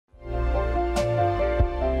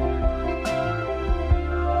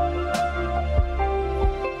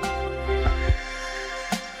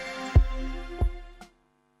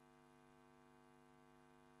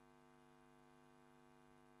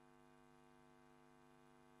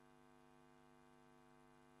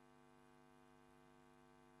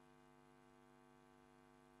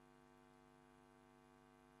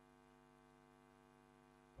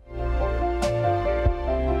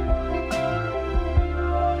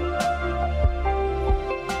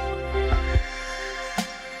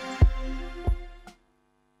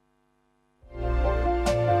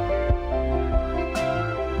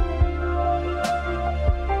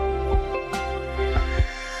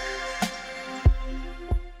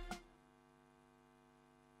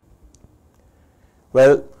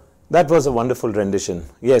Well, that was a wonderful rendition.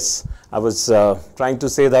 Yes, I was trying to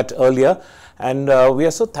say that earlier. And we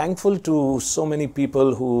are so thankful to so many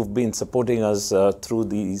people who've been supporting us through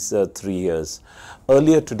these 3 years.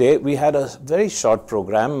 Earlier today, we had a very short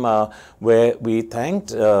program where we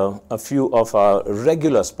thanked a few of our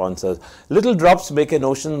regular sponsors. Little drops make an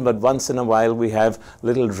ocean, but once in a while we have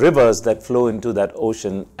little rivers that flow into that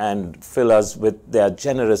ocean and fill us with their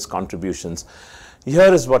generous contributions.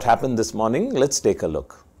 Here is what happened this morning. Let's take a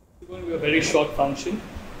look. It's going to be a very short function.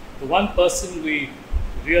 The one person we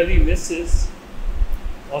really miss is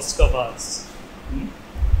Oscar Vaz,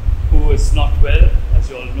 who is not well,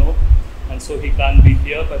 as you all know, and so he can't be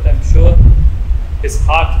here, but I'm sure his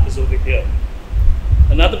heart is over here.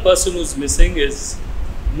 Another person who's missing is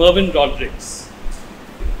Mervyn Rodrigues.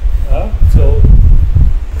 So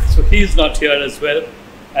he's not here as well,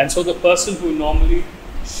 and so the person who normally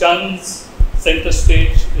shuns center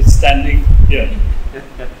stage is standing here.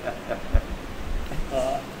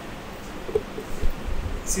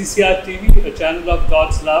 CCR TV, a channel of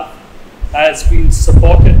God's love, has been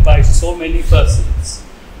supported by so many persons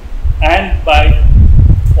and by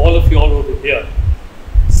all of you all over here.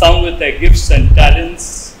 Some with their gifts and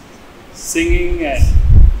talents, singing and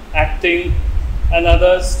acting, and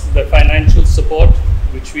others the financial support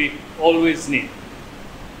which we always need.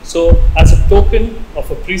 So as a token of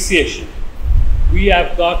appreciation, we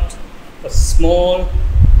have got a small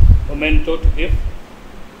memento to give,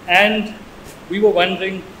 and we were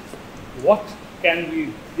wondering what can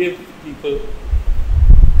we give people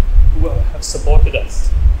who have supported us.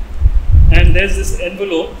 And there's this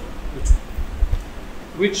envelope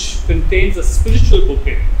which contains a spiritual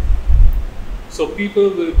bouquet. So people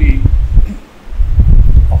will be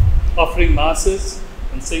offering masses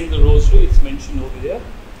and saying the rosary, it's mentioned over here,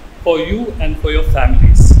 for you and for your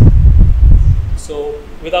families. So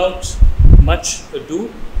without much ado,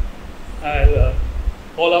 I'll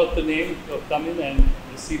call out the name to come in and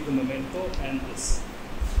receive the memento and this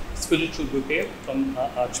spiritual bouquet from our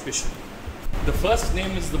Archbishop. The first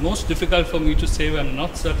name is the most difficult for me to say. I'm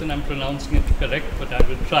not certain I'm pronouncing it correct, but I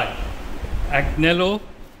will try. Agnello.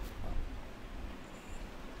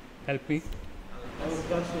 Help me.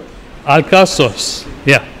 Alcasos.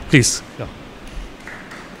 Yeah, please. Go.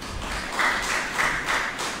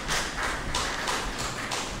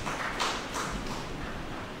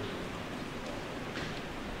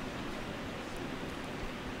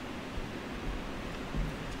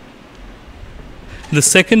 The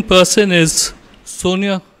second person is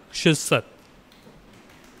Sonia Shirsat.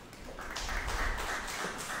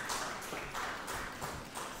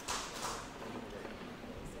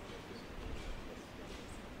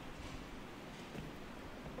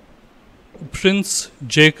 Prince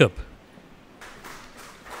Jacob.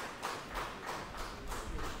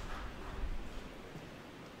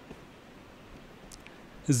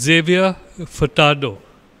 Xavier Furtado.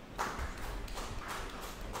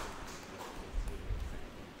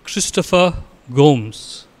 Christopher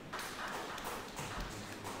Gomes.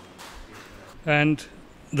 And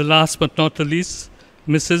the last but not the least,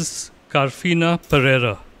 Mrs. Carfina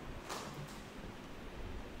Pereira.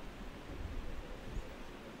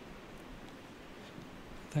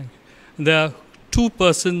 Thank you. There are two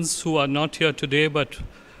persons who are not here today, but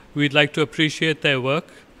we'd like to appreciate their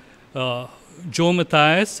work, Joe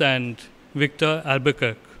Matthias and Victor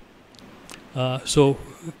Albuquerque. So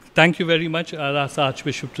thank you very much. I'll ask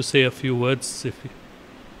Archbishop to say a few words.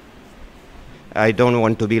 I don't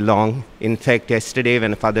want to be long. In fact, yesterday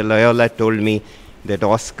when Father Loyola told me that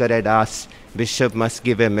Oscar had asked, Bishop must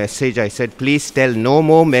give a message, I said, please tell no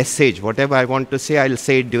more message. Whatever I want to say, I'll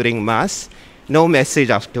say it during Mass. No message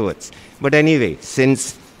afterwards. But anyway,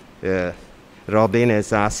 since Robin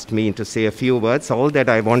has asked me to say a few words, all that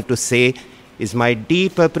I want to say is my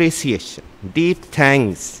deep appreciation, deep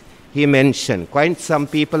thanks. He mentioned quite some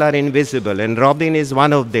people are invisible, and Robin is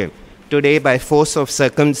one of them. Today, by force of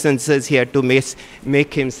circumstances, he had to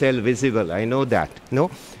make himself visible. I know that. No?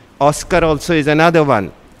 Oscar also is another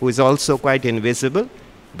one who is also quite invisible,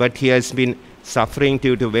 but he has been suffering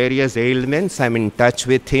due to various ailments. I'm in touch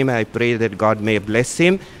with him. I pray that God may bless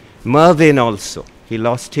him. Mervyn also. He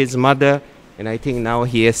lost his mother, and I think now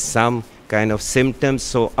he has some kind of symptoms.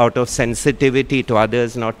 So out of sensitivity to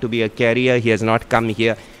others, not to be a carrier, he has not come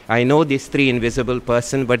here. I know these three invisible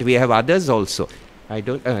persons, but we have others also.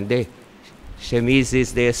 Shemiz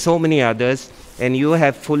is there, so many others, and you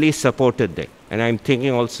have fully supported them. And I'm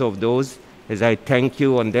thinking also of those, as I thank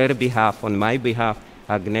you on their behalf, on my behalf,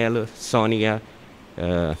 Agnello, Sonia,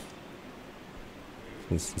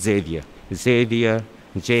 Xavier,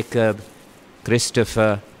 Jacob,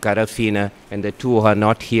 Christopher, Carafina, and the two who are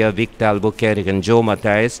not here, Victor Albuquerque and Joe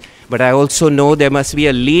Matthias. But I also know there must be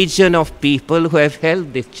a legion of people who have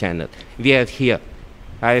helped this channel. We have here.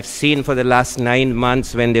 I have seen for the last 9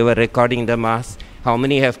 months when they were recording the Mass, how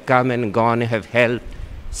many have come and gone, have helped.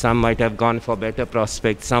 Some might have gone for better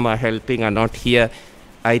prospects. Some are helping, are not here.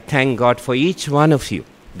 I thank God for each one of you.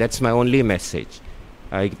 That's my only message.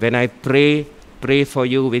 When I pray for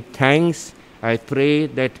you with thanks. I pray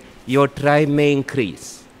that your tribe may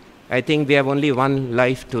increase. I think we have only one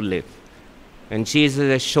life to live. And Jesus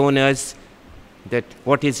has shown us that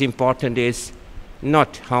what is important is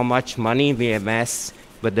not how much money we amass,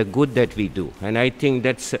 but the good that we do. And I think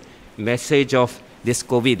that's a message of this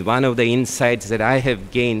COVID. One of the insights that I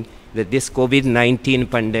have gained, that this COVID-19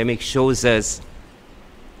 pandemic shows us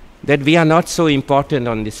that we are not so important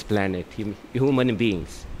on this planet, human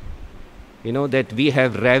beings. You know, that we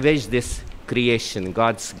have ravaged this creation,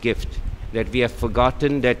 God's gift, that we have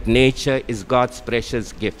forgotten that nature is God's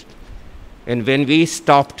precious gift. And when we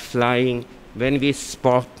stopped flying, when we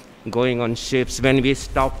stopped going on ships, when we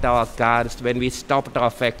stopped our cars, when we stopped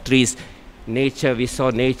our factories, we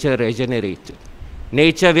saw nature regenerated.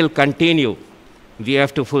 Nature will continue. We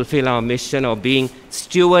have to fulfill our mission of being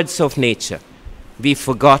stewards of nature. We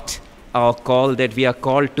forgot our call, that we are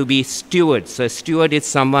called to be stewards. A steward is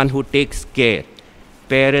someone who takes care.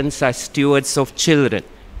 Parents are stewards of children.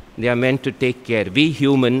 They are meant to take care. We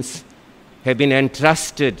humans have been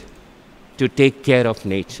entrusted to take care of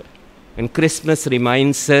nature. And Christmas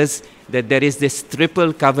reminds us that there is this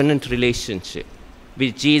triple covenant relationship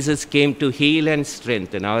which Jesus came to heal and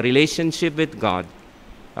strengthen: our relationship with God,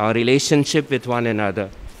 our relationship with one another,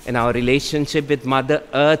 and our relationship with Mother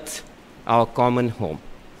Earth, our common home.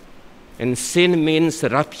 And sin means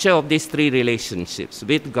rupture of these three relationships: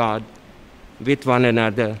 with God, with one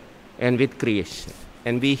another, and with creation.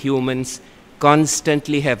 And we humans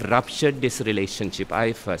constantly have ruptured this relationship,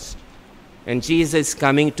 I first. And Jesus is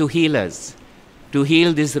coming to heal us, to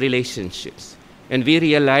heal these relationships. And we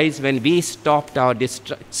realize when we stopped our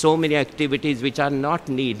so many activities which are not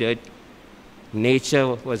needed,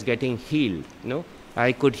 nature was getting healed. No?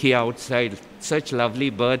 I could hear outside such lovely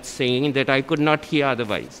birds singing that I could not hear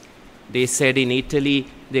otherwise. They said in Italy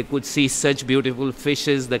they could see such beautiful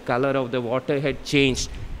fishes, the color of the water had changed,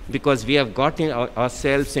 because we have gotten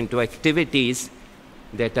ourselves into activities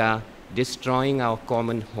that are destroying our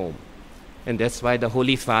common home. And that's why the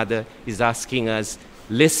Holy Father is asking us,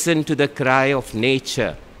 listen to the cry of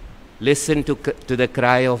nature. Listen to the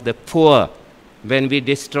cry of the poor. When we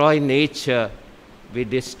destroy nature, we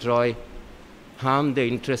harm the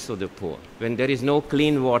interests of the poor. When there is no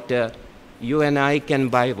clean water, you and I can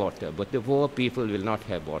buy water, but the poor people will not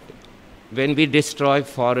have water. When we destroy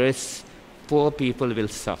forests, poor people will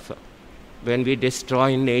suffer. When we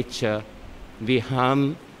destroy nature, we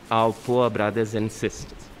harm our poor brothers and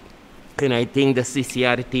sisters. And I think the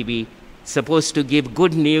CCR TV is supposed to give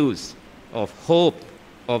good news of hope,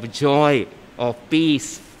 of joy, of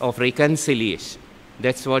peace, of reconciliation.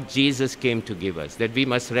 That's what Jesus came to give us, that we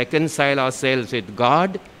must reconcile ourselves with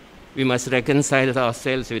God, we must reconcile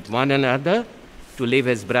ourselves with one another to live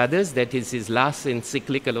as brothers. That is his last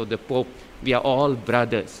encyclical of the Pope. We are all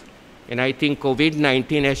brothers. And I think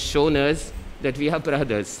COVID-19 has shown us that we are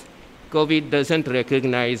brothers. COVID doesn't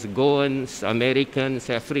recognize Goans, Americans,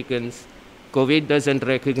 Africans. COVID doesn't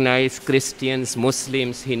recognize Christians,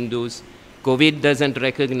 Muslims, Hindus. COVID doesn't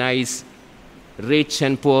recognize rich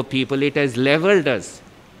and poor people. It has leveled us.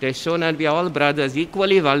 It has shown that we are all brothers,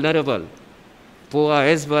 equally vulnerable. Poor are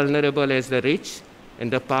as vulnerable as the rich,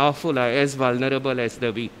 and the powerful are as vulnerable as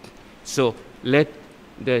the weak. So let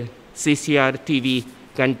the CCR TV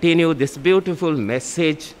continue this beautiful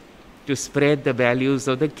message to spread the values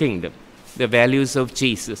of the kingdom, the values of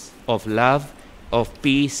Jesus, of love, of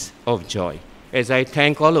peace, of joy. As I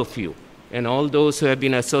thank all of you and all those who have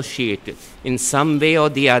been associated in some way or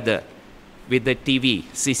the other with the TV,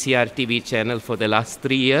 CCR TV channel for the last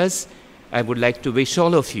 3 years, I would like to wish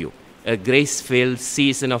all of you a grace-filled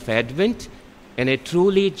season of Advent and a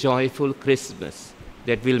truly joyful Christmas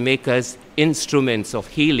that will make us instruments of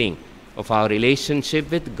healing of our relationship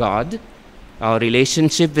with God, our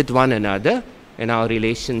relationship with one another, and our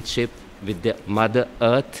relationship with the Mother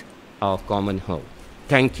Earth, our common home.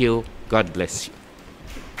 Thank you. God bless you.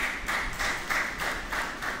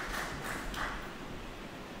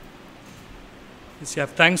 You see,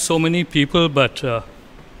 I've thanked so many people, but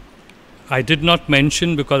I did not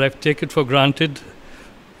mention, because I've taken it for granted,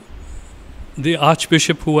 the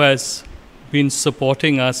Archbishop who has been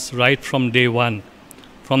supporting us right from day one.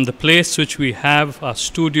 From the place which we have, our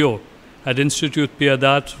studio at Institute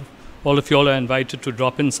Piedad, all of you all are invited to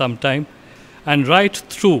drop in sometime. And right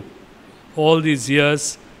through all these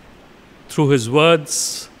years, through his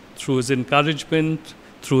words, through his encouragement,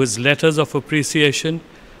 through his letters of appreciation.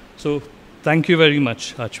 So thank you very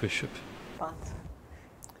much, Archbishop.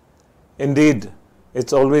 Indeed,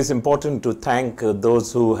 it's always important to thank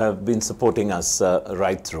those who have been supporting us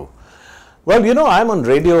right through. Well, you know, I'm on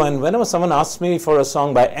radio, and whenever someone asks me for a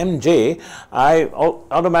song by MJ, I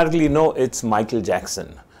automatically know it's Michael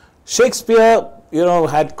Jackson. Shakespeare, you know,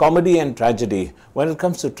 had comedy and tragedy. When it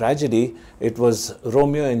comes to tragedy, it was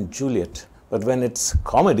Romeo and Juliet. But when it's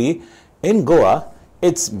comedy, in Goa,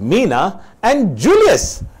 it's Meena and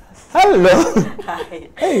Julius. Hello. Hi.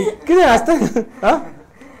 Hey, किती हसता? Huh?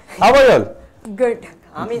 How are you all? Good.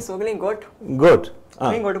 आम्ही सगळी गोट. Good.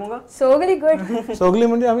 आम्ही गोट मग. सगळी good. सगळी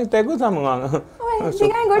म्हणजे आम्ही तेगूच आहा मग.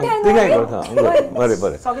 तिघांय गोट आहे. तिघांय गोट. बरे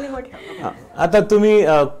बरे. सगळी गोट. आता तुम्ही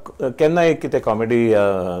केन्ना एक कितें कॉमेडी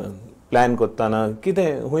प्लॅन करतना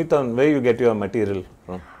कितें हुंयतन where you get your material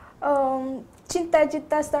from? चिंता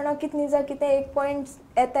चिंता आसतना कितनी जा कितें एक पॉइंट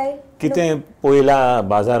येताय. कितें पयला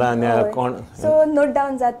बाजारान या कोण सो नोट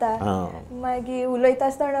डावन जाता. मागीर उलयता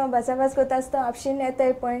आसतना भासाभास करता आसतना आपशीन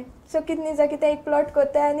येताय पॉइंट. सो कितनी जा कितें एक प्लॉट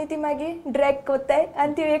करताय आनी ती मागीर ड्रॅग करताय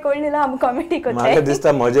आनी ती एक व्हडली आमी कॉमेडी करताय. म्हाका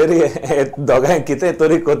दिसता म्हजेरी दोगांय कितें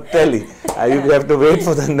तरी करतली. You have to wait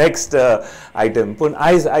for the next item. पूण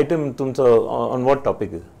आयज आयटम तुमचो ऑन वॉट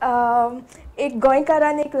टॉपीक? एक गोंयकार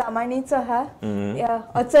आनी एक लामाणीचो आहा.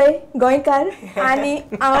 अचय गोंयकार आनी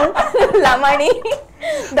हांव लामाणी.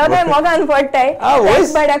 दोगांय मोगान पडटाय.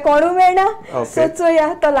 बड्या कोणू मेळना. सो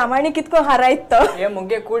चोया तो लामाणी कितको हारायत तो. हे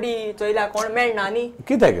मुगे कुडी चोयला कोण मेळना न्ही.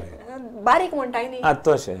 कित्याक रे? बारीक म्हणटाय न्ही.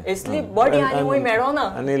 तशें. असली बॉडी आनी वय मेळोना.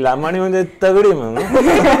 आनी लामाणी म्हणजे तगडी मग.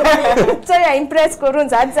 चोया इम्प्रेस करून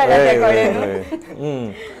जात जाल्यार ते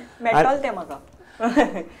कडेन. मेळटले ते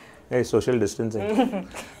म्हाका. Social distancing.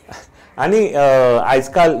 आणि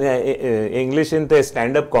आजकाल इंग्लिशीन ते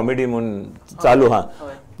स्टँडअप कॉमेडी म्हणून चालू हा.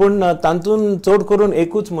 पूण तातूंत चड करून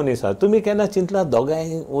एकूच मनीस आहा. तुमी केन्ना चिंतला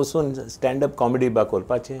दोगांय वचून स्टँडअप कॉमेडी बा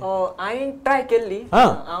करपाचें? हांवें ट्राय केल्ली.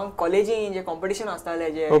 हांव कॉलेजीन जे कॉम्पिटिशन आसताले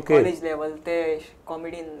जे कॉलेज लेवल ते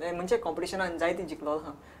कॉमेडीन म्हणजे कॉम्पिटिशनान जायते जिखलो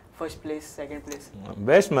हा. First place, second place.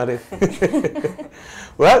 Best, Mare.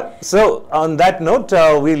 Well, so on that note,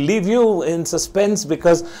 we leave you in suspense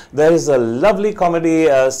because there is a lovely comedy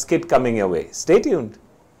skit coming your way. Stay tuned.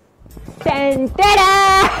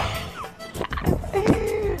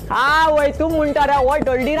 वय तू म्हणटा रे हो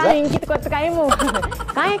डोलडीरा कितें करता काय मू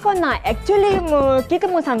कांय करना एक्चुअली कितें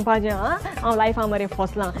मू सांगपाचें हांव लायफा मरे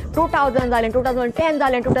फसलां. 2000 जालें, 2010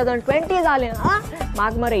 जालें, 2020 जालें.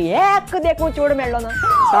 म्हाका मरे एक देखून चोड मेळ्ळो ना.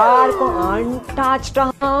 सारको अनटच्ड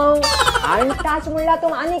हांव. अनटच म्हणल्यार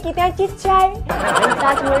तूं आनी कितें चिंतशाय.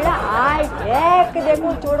 अनटच म्हणल्यार आयज एक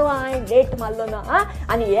देखून चोड हांवें डेट मारलो ना.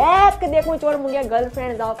 आनी एक देखून चोड मुगे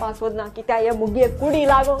गर्लफ्रेंड जावपाक सोदना. कित्याक हे मुगे कुडी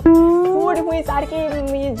लागो. कूड खूंय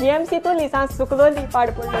सारकी GMC तो लिसा सुकलोली पाड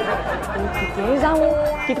पडलेली. कितें जावं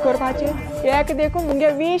कितें करपाचें. एक देखून मुगे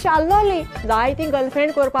वीश आसलोली जायती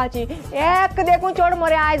गर्लफ्रेंड करपाची. एक देखून चोड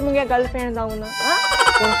मरे आयज मुगे गर्लफ्रेंड जावं ना.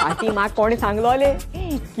 पूण फाटीं म्हाका कोणें सांगलोलें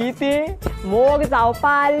कितें मोग जावपा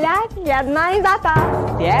आसल्यार केन्नाय जाता.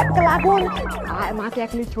 तेक लागून म्हाका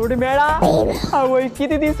एकली चोड मेळ्ळा. आवय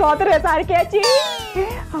कितें दिसत रे सारक्याची.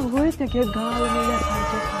 आवय तेगे गाल म्हणल्यार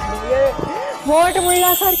सारकें मोठ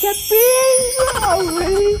म्हणल्यार सारकें पिंक.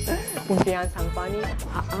 पूण तें सांगपा न्ही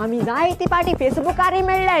आमी जायती पाटी फेसबुकारूय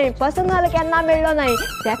मेळ्ळे पर्सनल केन्ना मेळ्ळो नाय.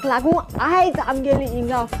 तेका लागून आयज आमगेली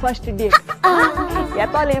हिंगा फर्स्ट डेट.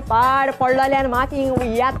 येतोलें पाड पडलोलें आनी म्हाका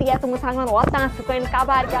येत येत म्हूण सांगून वता सुकयन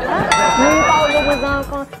काबार केला. पावलो म्हूण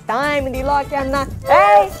जावं टायम दिलो केन्ना.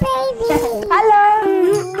 हॅलो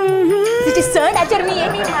तुजी सणाचेर मी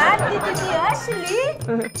येणी ना. ती तुजी असली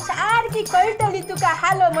सारकी कळटली तुका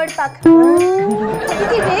हॅलो म्हणपाक.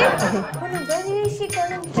 किती रे कोण बरीशी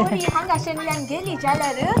कोण पोरी हांगा शेणल्यान गेली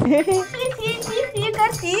जाल्यार ती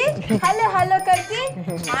करती हॅलो हॅलो करती.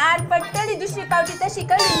 मार पडटली दुसरी पावटी तशी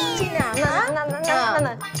कळची ना.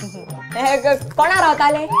 कोणा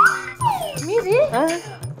रावताले? मी रे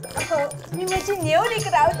मी माझी नेवरीक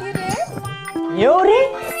रावती रे. नेवरी?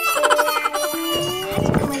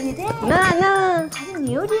 ना ना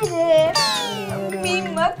नेवरी रे. मी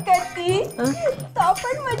मग करती तो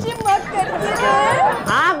पण माझी मग करती रे.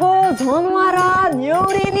 आगो झोनवारा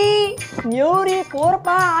नेवरी नेवरी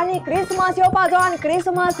कोरपा आनी क्रिसमस येवपा जो आनी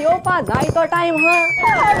क्रिसमस येवपा जायतो टायम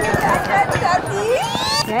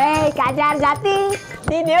हे काजार जाती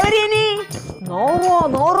ती नेवरी न्ही. नवरो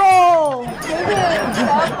नवरो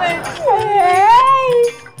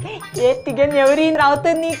एक तिगे नेवरीन रावत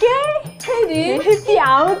न्ही के ती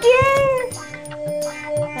हांव के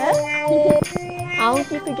हांव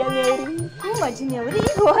की तुगे नेवरी. तू माझी नेवरी.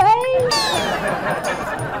 होय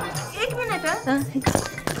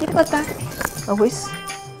कितें करता आवयस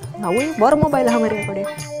आवय बरो मोबायल आहा मरे कडेन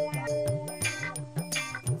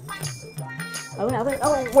आवय आवय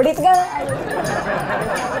आवय वडीत गा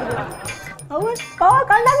आवय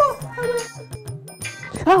काढला गो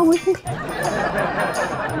आवय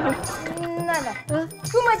ना ना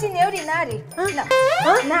तू माझी नेवरी ना रे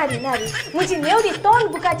नारी नारी म्हजी नेवरी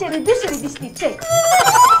तोंड बुकाचेर दुसरी दिसती चे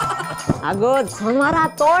अगो झोनवारा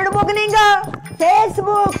तोंड बूक न्ही ग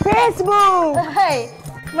फेसबुक फेसबुक हय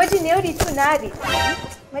म्हजी नेवरी तू नारी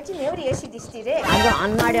म्हजी नेवरी अशी दिसती रे अगो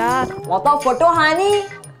अन्नाड्या हो तो फोटो हा न्ही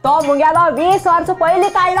तो मुगेलो 20 वर्ष पयलीं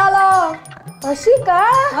काडलेलो अशी का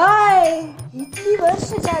हय इतली वर्ष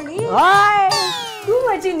जाली हय तू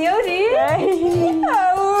माझी नेवरी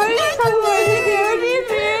आवय तू माझी नेवरी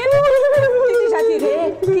रे किती जाती रे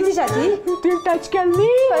किती जाती तू टच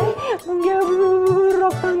केली मुगे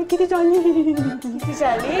रक्तान किती जाली किती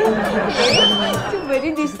जाली तू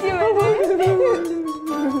बरी दिसती मरे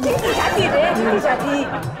किती जाती रे किती जाती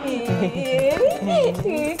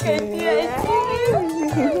कशी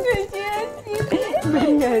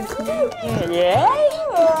ये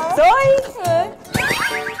सोय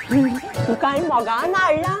तू काय मोगान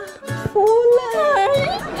हाडला फूल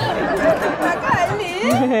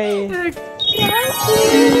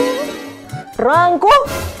ट्रंक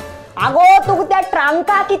आगो तू त्या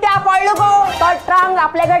ट्रंका कित्या पडलो गो तो ट्रंक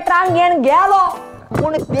आपल्याकडे ट्रंक घेऊन गेलो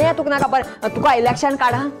पूण ते तुका नाका बरें तुका इलेक्शन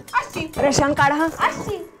काढा रेशन काढा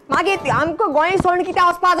मागीर आमकां गोंय सोडून कित्या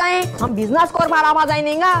वचपा जाय आम बिजनेस करपा रावपा जाय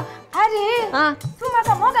न्ही गा अरे तू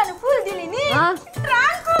म्हाका मोगान फूल दिली न्ही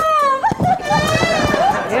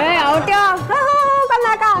ए आवट्या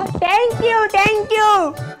नाका थँक्यू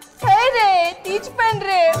हे रे तीच पण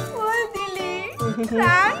रे फूल दिली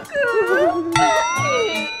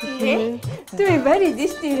तू बरी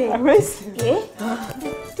दिसती रे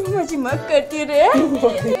तू माझी मग करती रे तुका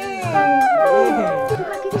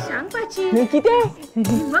किती सांगपाची कितें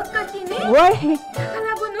मग करती न्ही वय ताका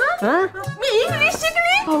लागून मी इंग्लिश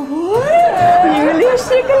शिकली इंग्लिश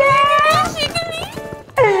शिकले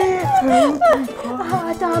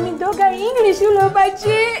आता आम्ही दोघा इंग्लिश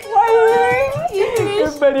उलोवपाची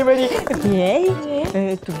बरी बरी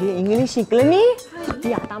तुगे इंग्लिश शिकले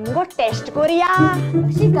न्ही आता आमगो टेस्ट करूया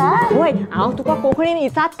अशी का होय हांव तुका कोंकणीन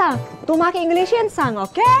विचारता तू म्हाका इंग्लिशीन सांग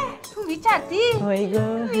ओके तू विचारती होय गो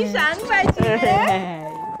मी सांगपाची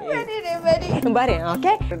बरी रे बरी बरें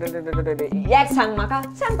ओके एक सांग म्हाका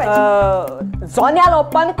सांगपाची जोन्याल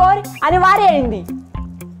ओपन कर आनी वारे हिंदी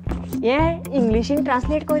ये इंग्लिशीन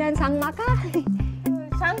ट्रान्सलेट कर आनी सांग म्हाका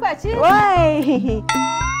सांगपाची वय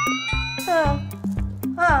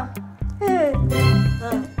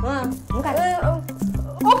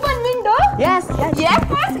ओपन विंडो यस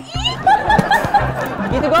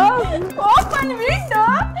कितें गो ओपन विंडो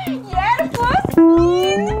एअरफोर्स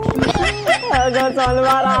अगो चल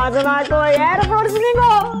मारा आज नाको एअरफोर्स न्ही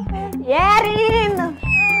गो एअर इन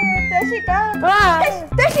तशी का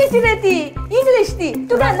तशीच रे ती इंग्लिश ती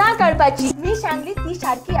तुका ना कळपाची मी सांगली ती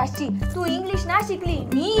सारखी आसची तू इंग्लिश ना शिकली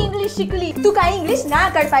मी इंग्लिश शिकली तुका इंग्लिश ना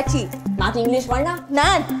कळपाची म्हाका इंग्लिश कळना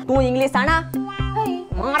ना तू इंग्लिश जाणा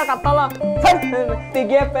मार काडटलो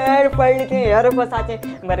तिगे पेड पडली ती एअरफोर्साचे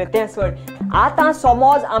बरें तें सोड आतां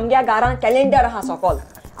समज आमच्या घरान कॅलेंडर आहा सकल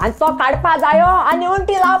आनी तो काडपा जायो आनी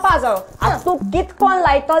उलटी लावपा जायो आतां तूं कितकोन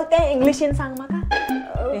लायतल तें इंग्लिशीन सांग म्हाका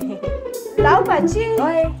लावपाची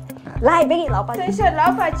हय लाय बेगीन लावपाची थंयसर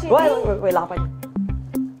लावपाची वय वय वय लावपाची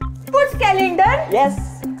put calendar yes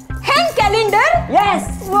hang calendar yes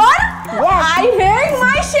what I hang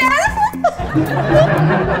my shelf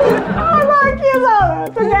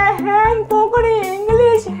तुगे हँग कोंकणी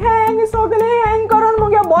इंग्लिश हँग सगळे हँग करून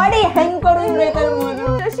मुगे बॉडी हँग करून उडयता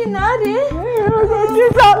तशी ना रे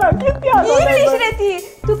इंग्लिश रे ती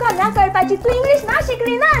तुका ना कळपाची तू इंग्लिश ना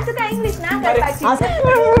शिकली ना तुका इंग्लिश ना कळपाची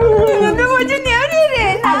म्हजी नेवरी रे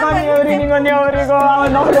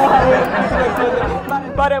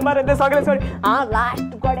बरें बरें ते सगळें सोड हांव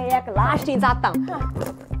लास्ट कडे एक लास्ट जाता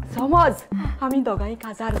समज आमी दोगांय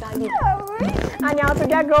काजार जाली आनी हांव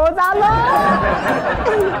तुगे घोव जालो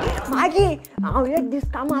मागीर हांव एक दीस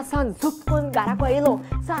कामां सावन झुपून घराक येयलो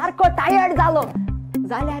सारको टायर्ड जालो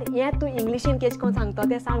जाल्यार हें तूं इंग्लिशीन केश कोन सांगतो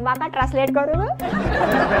तें सांग म्हाका ट्रान्सलेट करून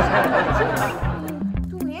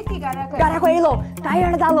तू येती घराक येयलो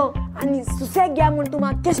टायर्ड जालो आनी सुसेग घ्या म्हूण तूं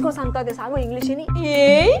म्हाका केश कोन सांगतो तें सांगू इंग्लिशीनी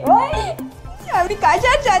आमी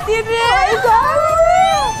काजार जाती रे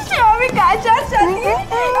आमी काजार जाती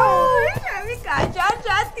आमी काजार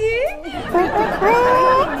जाती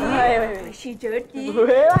पैशी जडती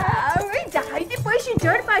आमी जायती पैशी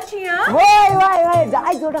जडपाची वय वय वय जाय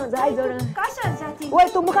जाय जोरां कशार जाती वय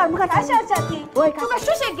तू मुखार कशार जाती वय तुका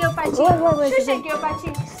सुशेग घेवपाची वय सुशेग घेवपाची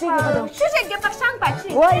सुशेग घेवपाक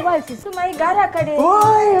सांगपाची वय तू मागीर घरा कडेन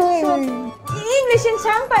वय इंग्लिशीन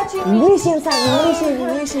सांगपाची इंग्लिशीन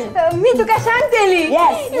मी तुका सांगतेली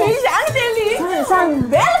Yes, मी सांगतेली सांग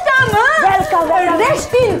welcome welcome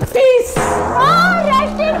rest in peace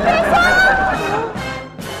rest in peace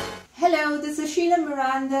Hello, this is Sheila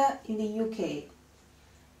Miranda in the UK.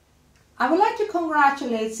 I would like to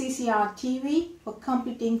congratulate CCR TV for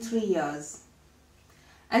completing 3 years,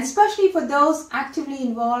 and especially for those actively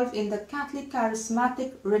involved in the Catholic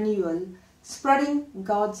Charismatic Renewal, spreading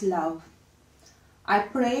God's love. I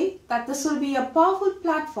pray that this will be a powerful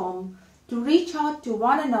platform to reach out to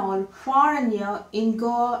one and all, far and near, in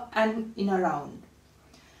Goa and in around,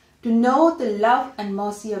 to know the love and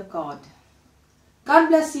mercy of God. God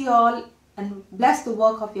bless you all and bless the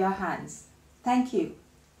work of your hands. Thank you.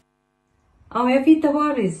 Am Evi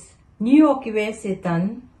Tavares, New York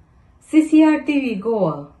Universitan, CCR TV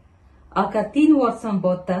Goa, alka 3 वर्सां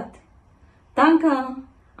बोतात, तांकां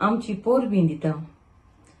आमची पोरबीं दिता.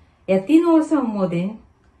 ह्या 3 वर्सां मदें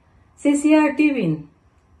CCR TVन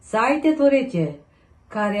जायते तरेचे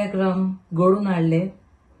कार्यक्रम घडोवन हाडले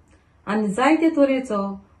आनी जायते तरेचो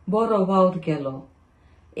बरो वावर केलो.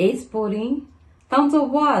 हेच पोरी तांचो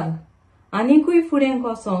वार आनीकूय फुडें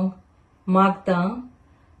वचोंक मागता,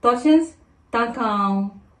 तशेंच तांकां हांव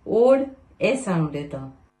ओड येसाण दितां.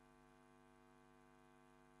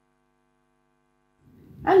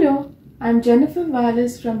 Hello, I'm Jennifer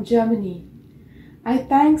Wallace from Germany. I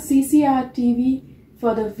thank CCR TV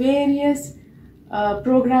for the various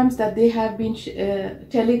programs that they have been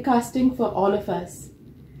telecasting for all of us.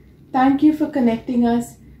 Thank you for connecting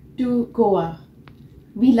us to Goa.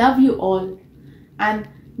 We love you all, and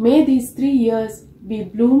may these 3 years be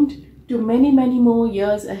bloomed to many, many more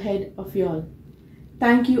years ahead of you all.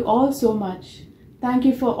 Thank you all so much. Thank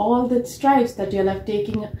you for all the strides that you all have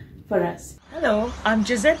taken for us. Hello, I'm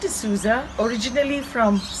Gisette D'Souza, originally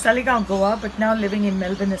from Saligaon, Goa, but now living in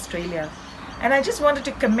Melbourne, Australia. And I just wanted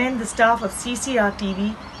to commend the staff of CCR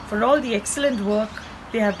TV for all the excellent work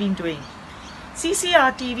they have been doing.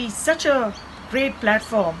 CCR TV is such a great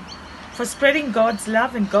platform for spreading God's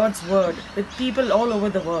love and God's word with people all over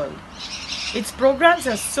the world. Its programs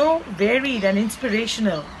are so varied and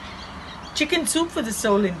inspirational. Chicken soup for the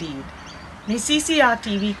soul indeed. May CCR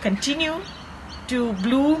TV continue to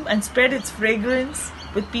bloom and spread its fragrance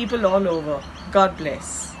with people all over. God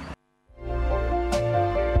bless.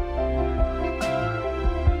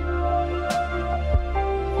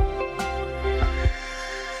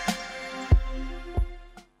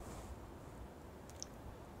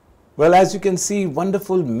 Well, as you can see,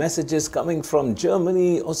 wonderful messages coming from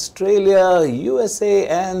Germany, Australia, USA,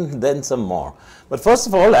 and then some more. But first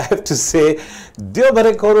of all, I have to say, Dio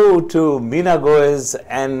Barekoru to Meena Goes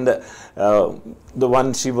and the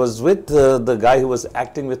one she was with, the guy who was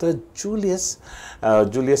acting with her, Julius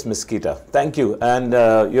Mesquita. Thank you. And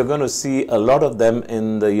you're going to see a lot of them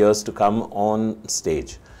in the years to come on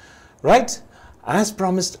stage. Right? As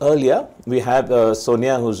promised earlier, we have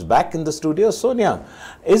Sonia who's back in the studio. Sonia,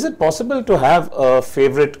 is it possible to have a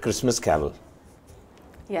favorite Christmas carol?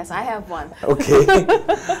 Yes, I have one. Okay.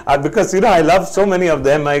 Because, you know, I love so many of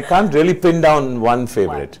them, I can't really pin down one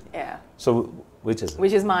favorite. Yeah. So, which is it?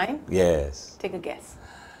 Which is mine? Yes. Take a guess.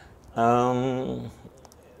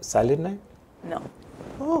 Silent Night? No.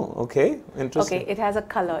 Oh, okay. Interesting. Okay, it has a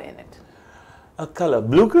color in it. A color.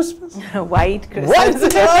 Blue Christmas? White Christmas. White?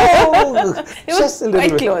 Oh! It was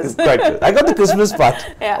quite close. Quite close. I got the Christmas part.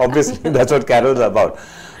 Yeah. Obviously, that's what carols are about.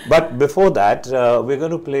 But before that, we're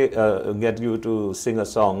going to get you to sing a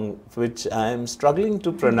song which I'm struggling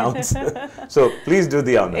to pronounce. So, please do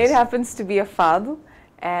the honors. It happens to be a fado,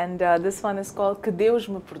 and this one is called Que Deus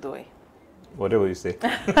Me Perdoe. Whatever you say.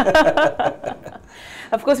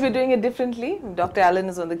 Of course, we're doing it differently. Dr. Alan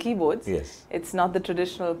is on the keyboards. Yes. It's not the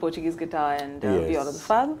traditional Portuguese guitar and viola do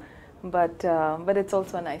fado, but it's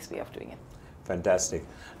also a nice way of doing it. Fantastic.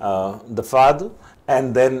 The fado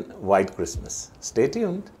and then White Christmas. Stay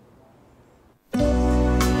tuned.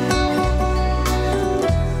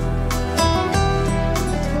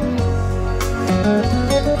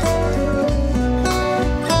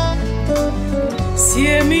 Se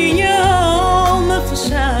a minha alma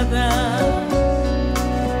fechada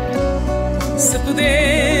se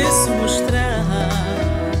pudesse mostrar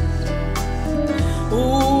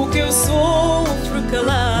o que eu sofro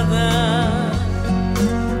calada,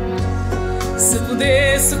 se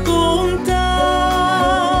pudesse contar,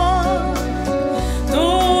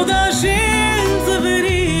 toda a gente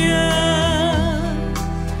veria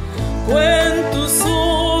quanto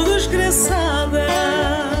sou desgraçada.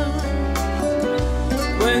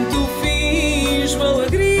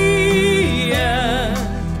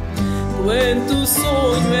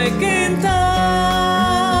 sonho a cantar.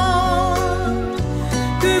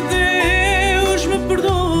 Que Deus me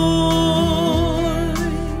perdoe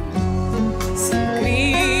se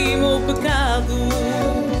crime ou pecado,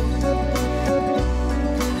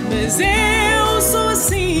 mas eu sou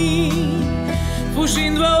assim,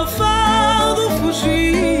 fugindo ao fado,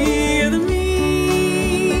 fugia de mim.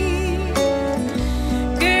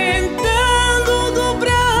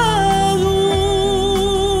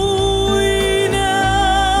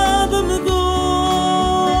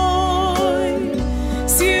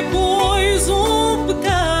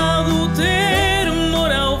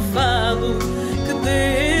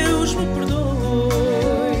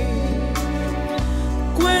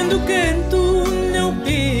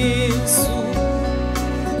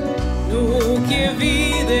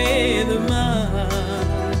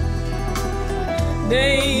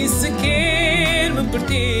 Nem sequer me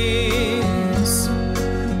pertenço,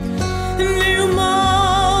 nem o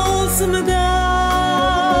mal se me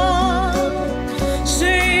dá.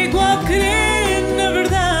 Chego a crer na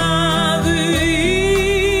verdade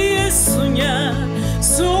e a sonhar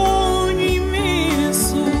sonho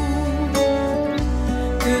imenso,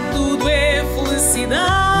 que tudo é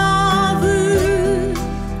felicidade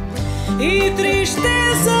e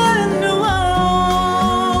tristeza não há.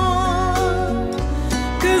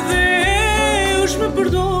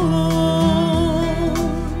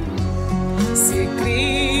 Se é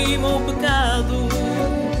crime ou pecado,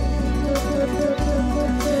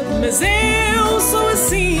 mas eu sou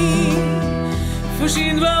assim,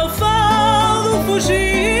 fugindo ao fado,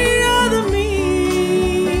 fugia de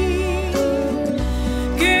mim,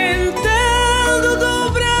 cantando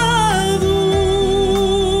dobrado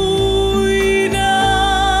e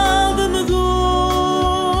nada me dói.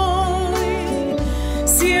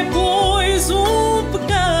 Se é pois um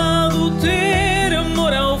pecado ter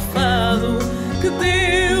amor ao fado, que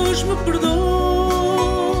Deus me perdoe.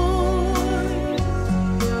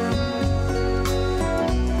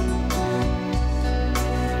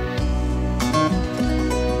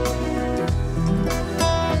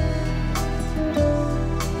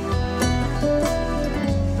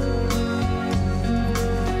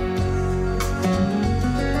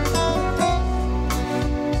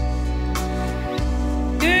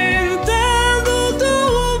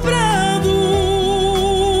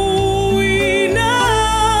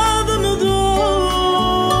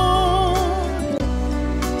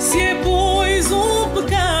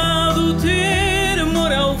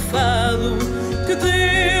 Que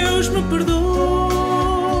Deus me perdoe,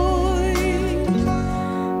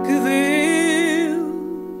 que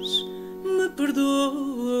Deus me perdoe.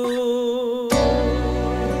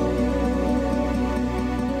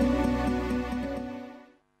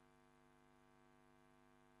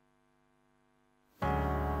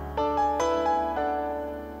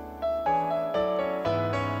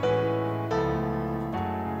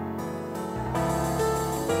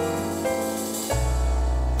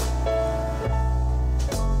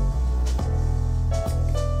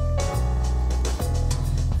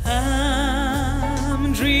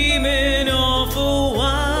 Dreaming of a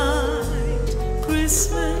white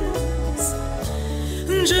Christmas,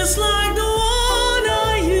 just like the one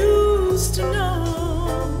I used to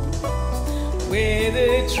know, where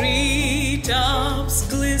the treetops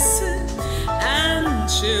glisten and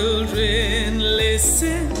children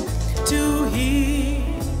listen to hear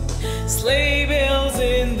sleigh bells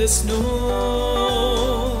in the snow.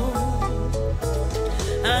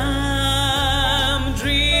 I'm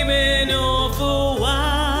dreaming of a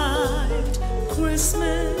white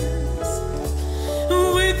Christmas,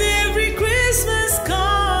 with every Christmas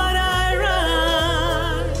card I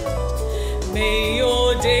write. May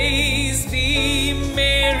your days be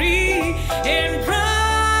merry and bright,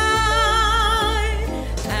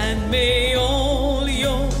 and may all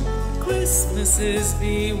your Christmases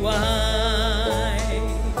be white.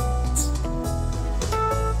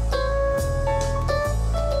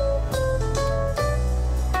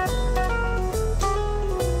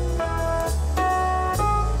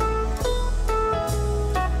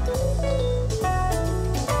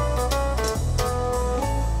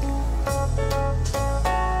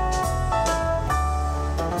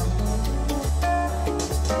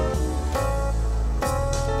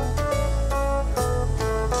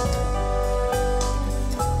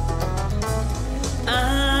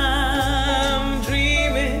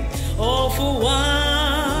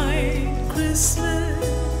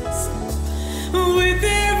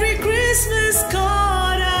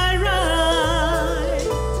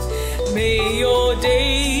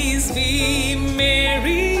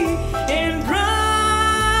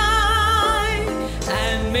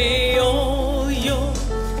 May all your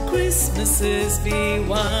faces be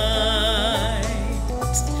white.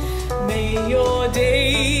 May your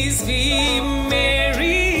days be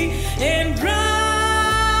merry and bright,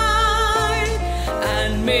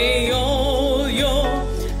 and may all your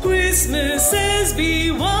Christmases be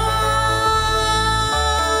white.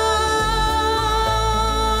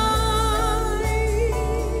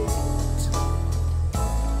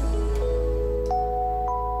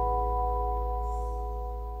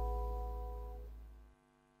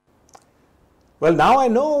 Well, now I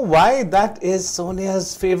know why that is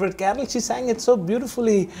Sonia's favorite carol. She sang it so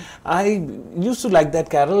beautifully. I used to like that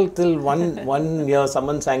carol till one year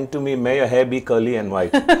someone sang to me, "May your hair be curly and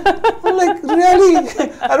white." I'm like, really?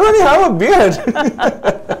 I don't even have a beard.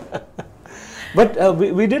 But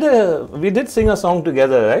we did sing a song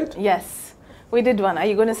together, right? Yes, we did one. Are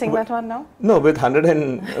you going to sing that one now? No, with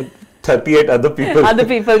 138 other people. Other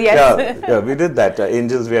people, yes. Yeah, we did that.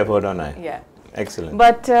 Angels We Have Heard on High. Yeah. Excellent.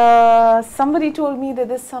 But somebody told me that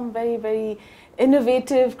there's some very, very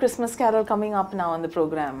innovative Christmas carol coming up now on the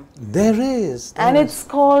program. There is. And it's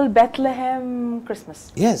called Bethlehem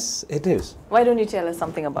Christmas. Yes, it is. Why don't you tell us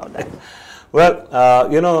something about that? Well,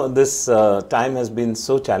 you know, this time has been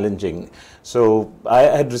so challenging. So I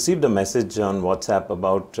had received a message on WhatsApp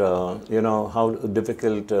about, you know, how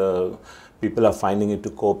difficult people are finding it to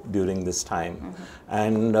cope during this time.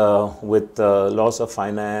 And with loss of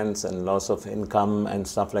finance and loss of income and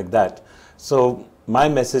stuff like that. So my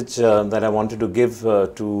message that I wanted to give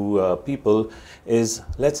to people is,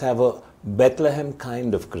 let's have a Bethlehem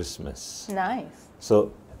kind of Christmas. Nice.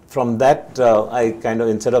 So from that, I kind of,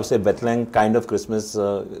 instead of say Bethlehem kind of Christmas,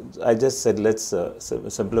 I just said let's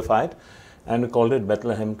simplify it and called it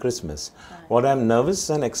Bethlehem Christmas. Right. What I'm nervous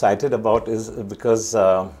and excited about is because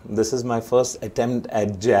this is my first attempt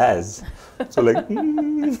at jazz. So like,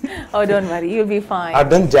 oh, don't worry, you'll be fine. I've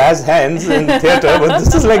done jazz hands in theatre, but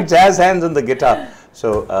this is like jazz hands on the guitar.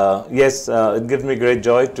 So yes, it gives me great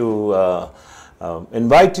joy to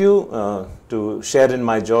invite you to share in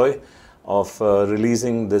my joy of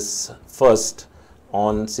releasing this first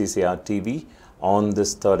on CCR TV on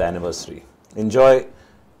this 3rd anniversary. Enjoy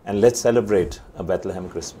and let's celebrate a Bethlehem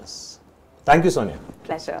Christmas. Thank you, Sonia.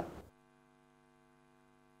 Pleasure.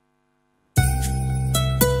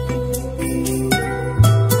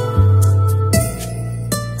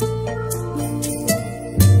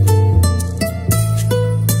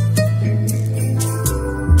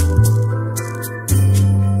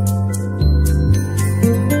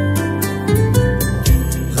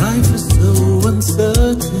 Life is so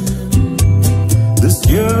uncertain. This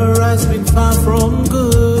year has been far from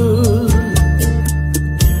good.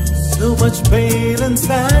 So much pain and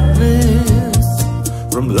sadness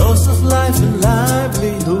from loss of life and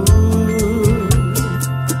livelihood.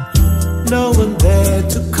 No one there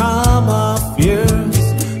to calm our fears,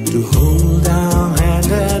 to hold our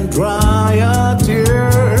hand and dry our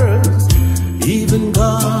tears. Even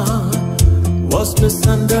God was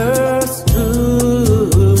misunderstood.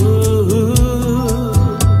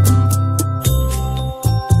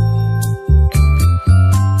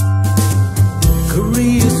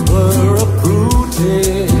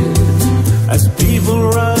 As people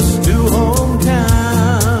rush to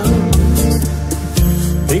hometowns,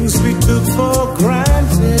 things we took for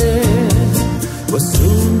granted were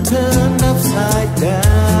soon turned upside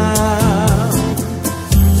down.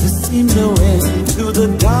 There seemed no end to the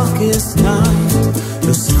darkest night,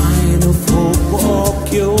 no sign of hope or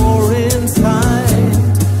cure in sight.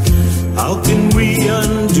 How can we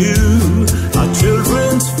undo our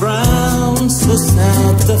children's frowns, so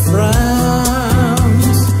sad the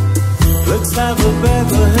frowns? Let's have a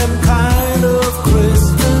Bethlehem kind of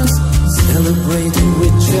Christmas, celebrating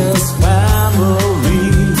with just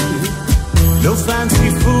family. No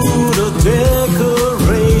fancy food or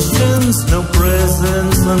decorations, no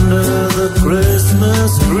presents under the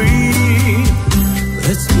Christmas tree.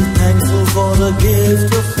 Let's be thankful for the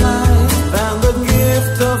gift of life and the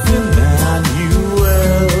gift of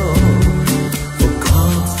Emmanuel. For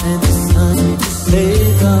God sent His Son to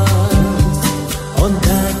save us on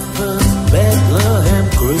that first Bethlehem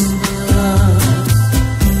Christmas.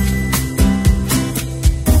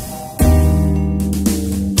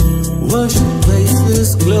 Worship places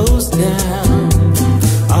closed down,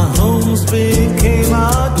 our homes became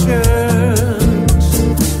our church.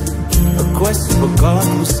 A quest for God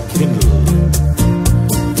was kindled.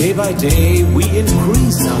 Day by day we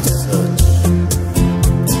increase our search.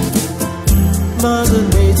 Mother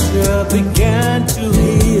Nature began to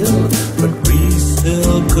heal, but we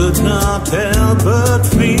still could not help but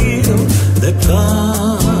feel that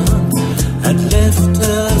God had left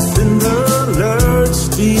us in the lurch,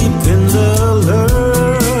 deep in the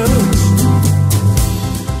lurch.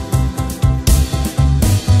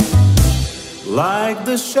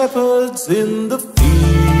 shepherds in the fields.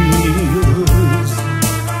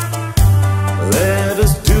 Let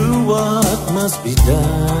us do what must be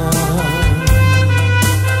done,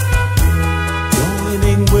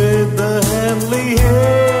 joining with the heavenly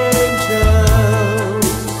angels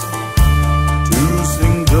to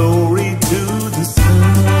sing glory to the Son.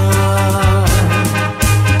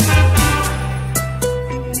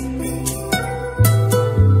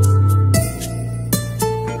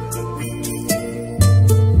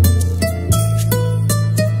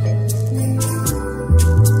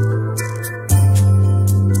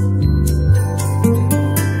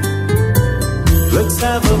 Let's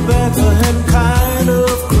have a Bethlehem kind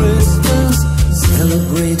of Christmas,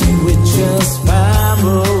 celebrating with just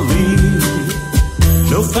family.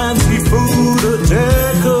 No fancy food or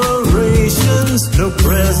decorations, no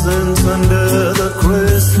presents under the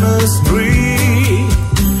Christmas tree.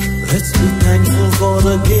 Let's be thankful for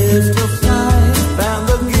the gift of life and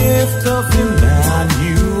the gift of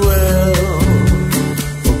Emmanuel.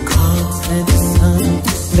 For God sent His Son to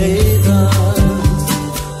save us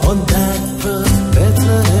on that first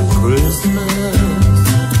Bethlehem Christmas.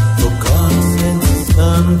 For God sent His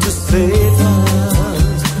Son to save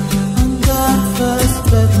us on that first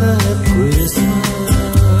Bethlehem Christmas.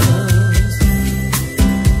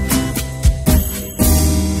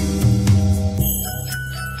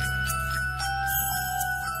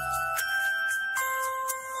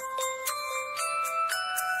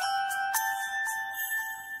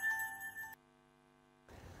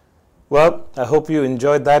 Well, I hope you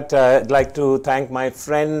enjoyed that. I'd like to thank my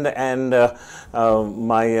friend and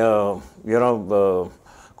my,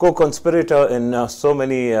 co-conspirator in so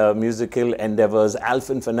many musical endeavors,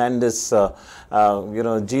 Alvin Fernandez,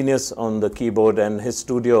 genius on the keyboard, and his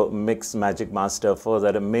studio mix magic master for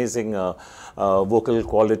that amazing vocal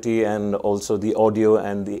quality and also the audio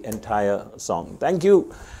and the entire song. Thank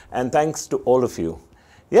you, and thanks to all of you.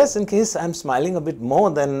 Yes, in case I'm smiling a bit more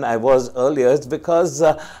than I was earlier, it's because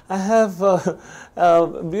I have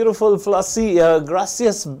beautiful Flossie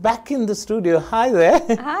Gracias back in the studio. Hi there.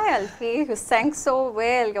 Hi, Alfie. You sang so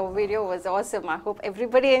well. Your video was awesome. I hope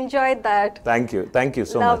everybody enjoyed that. Thank you. Thank you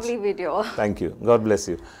so much. Lovely video. Thank you. God bless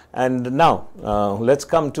you. And now, let's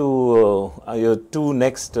come to your two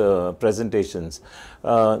next presentations.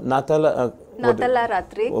 Natala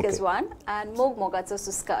Ratri is one, and Mog Mogatso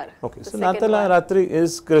Suskar. Okay, so Natala Ratri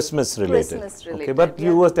is Christmas related. Christmas related. Okay, but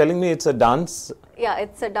you were telling me it's a dance. Yeah,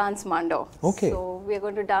 it's a dance mando. Okay. So we're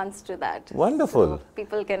going to dance to that. Wonderful. So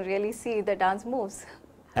people can really see the dance moves.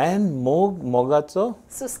 And Mogatso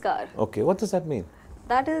Suskar. Okay, what does that mean?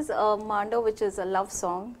 That is a mando, which is a love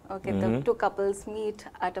song. Okay, the two couples meet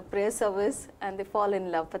at a prayer service and they fall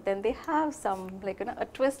in love, but then they have some, a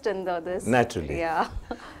twist in this. Naturally. Yeah.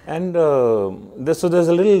 And so there's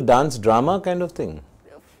a little dance drama kind of thing.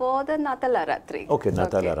 For the Natala Ratri. Okay,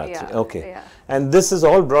 Natala Ratri. Yeah, okay. Yeah. And this is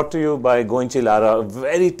all brought to you by Goenchi Lara, a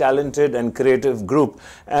very talented and creative group.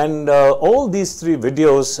 And all these three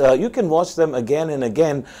videos, you can watch them again and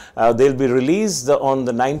again. They'll be released on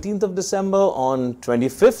the 19th of December, on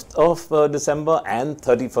 25th of December, and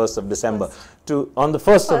 31st of December. On the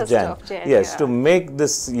 1st of Jan. Yes, to make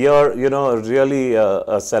this year, really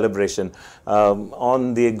a celebration.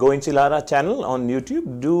 On the Goenchi Lara channel on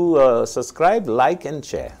YouTube, do subscribe, like, and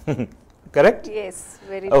share. Correct? Yes,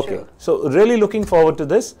 very true. So really looking forward to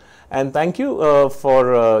this, and thank you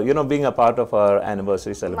for being a part of our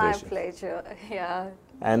anniversary celebration. My pleasure. Yeah.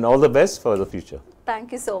 And all the best for the future.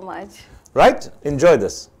 Thank you so much. Right? Enjoy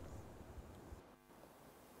this.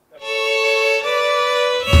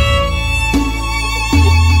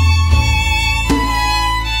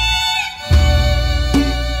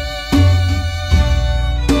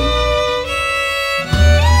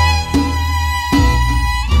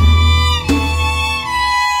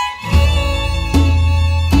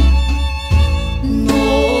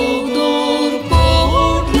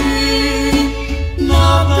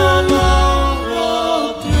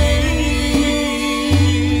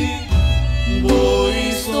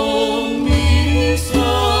 Boy, so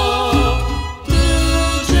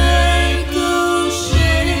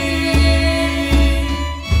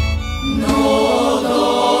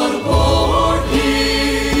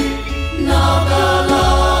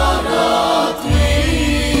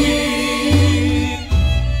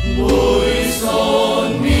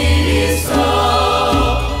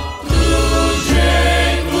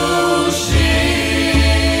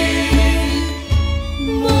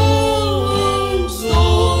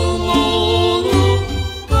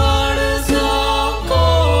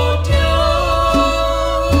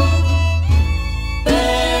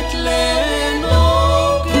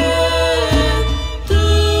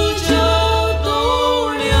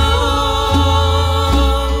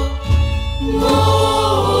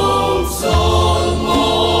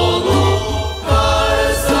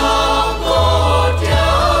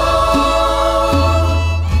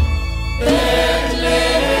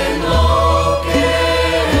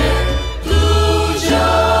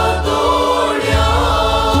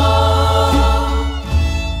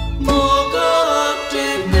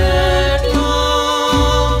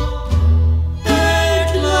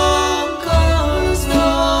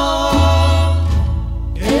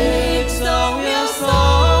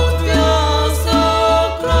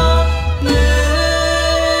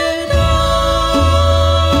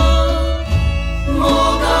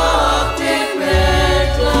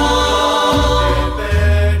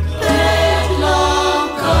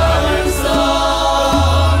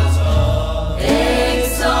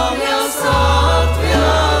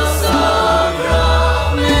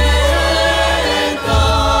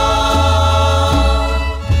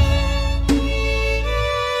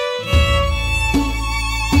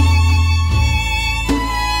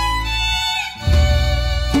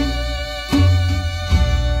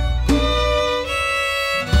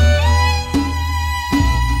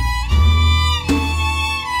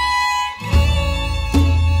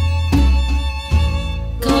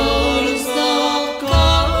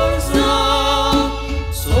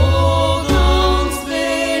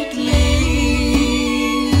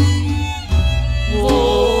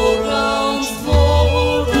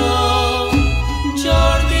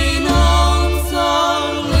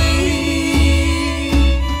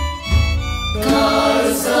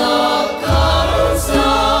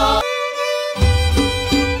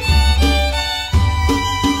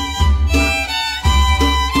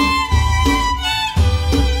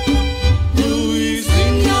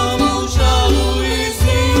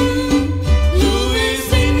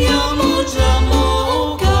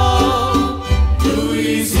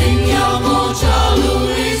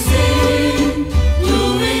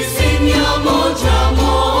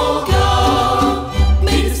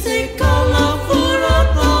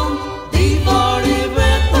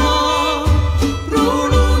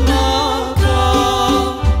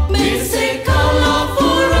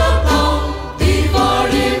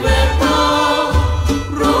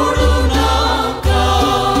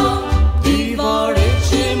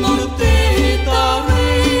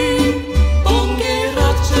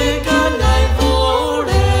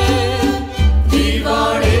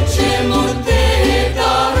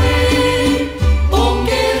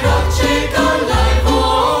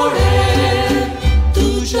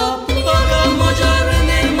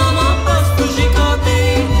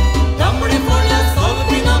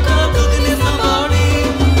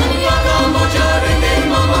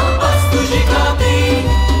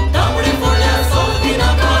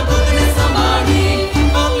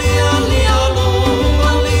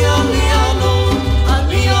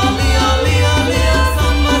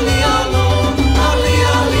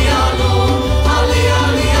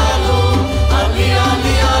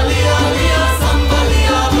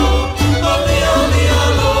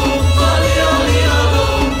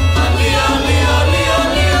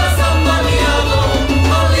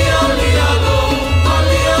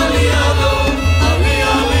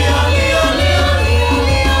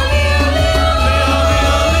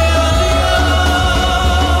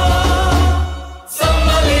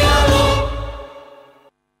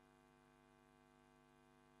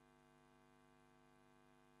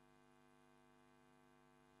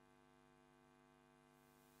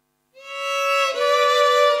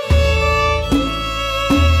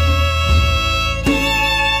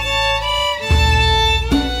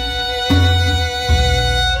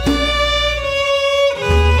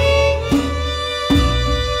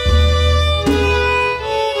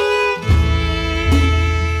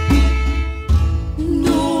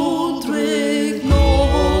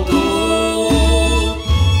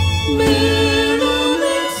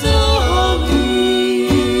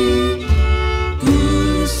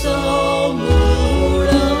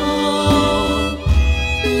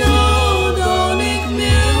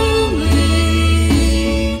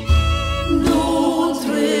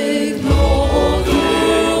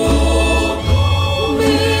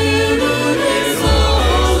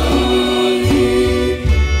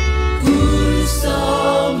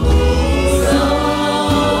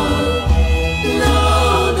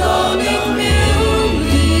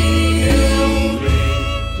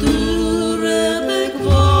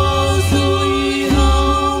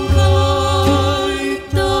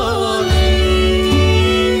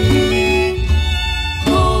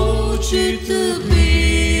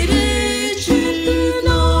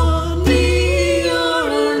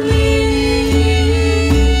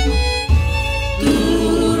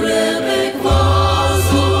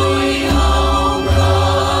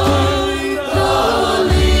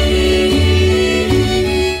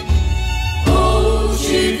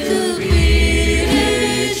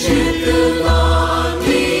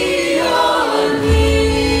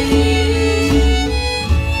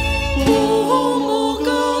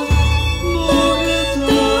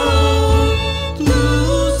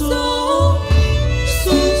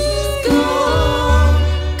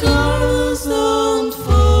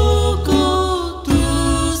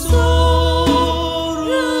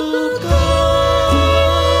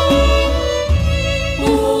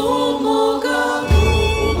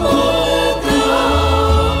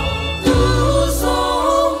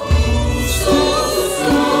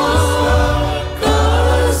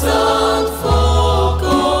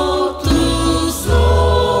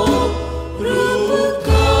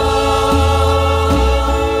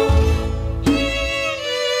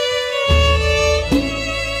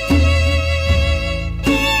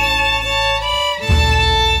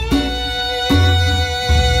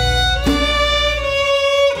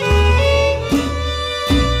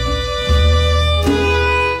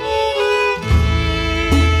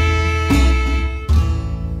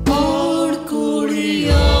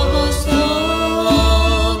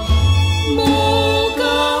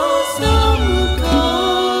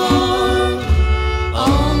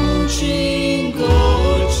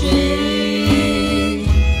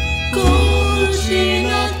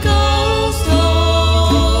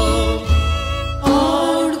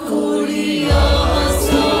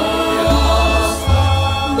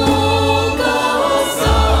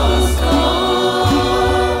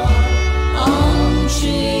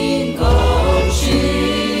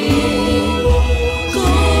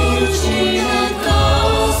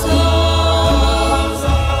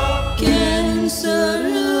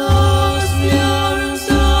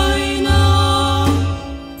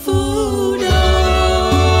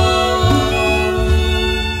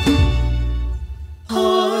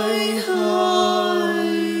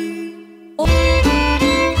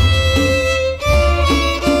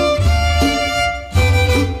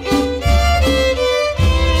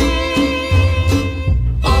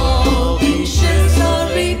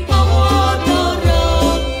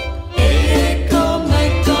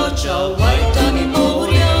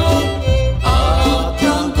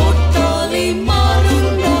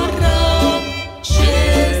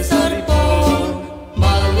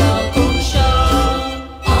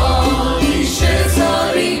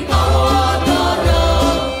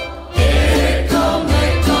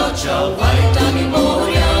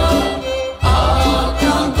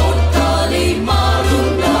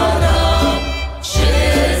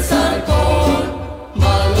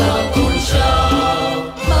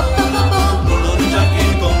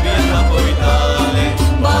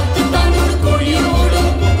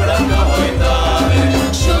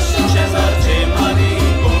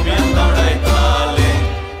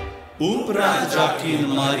उपरांत जाकीन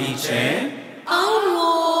मारीचें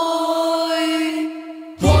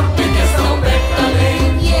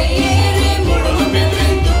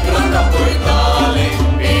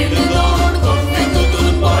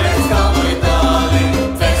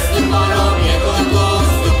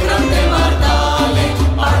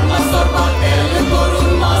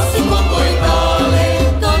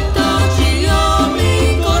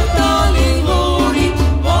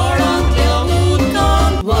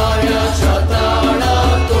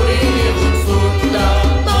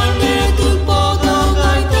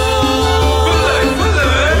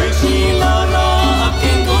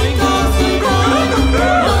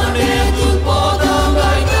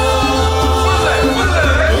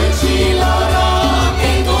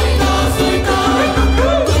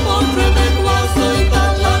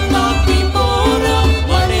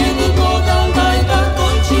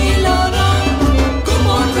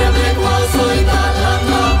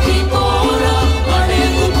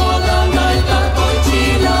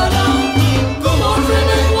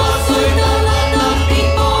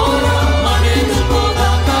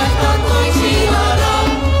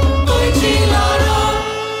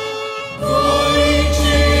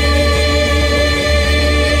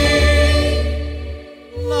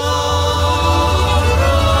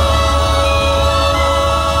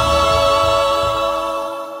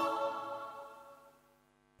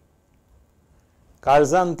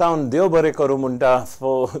Karzan Town Deo Bare Karu Munta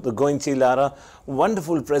for the Goinchi Lara.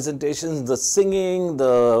 Wonderful presentations, the singing,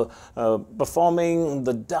 the performing,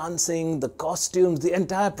 the dancing, the costumes, the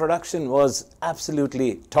entire production was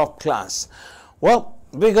absolutely top class. Well,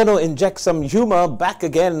 we're going to inject some humor back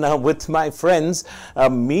again with my friends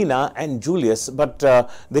Meena and Julius, but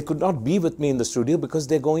they could not be with me in the studio because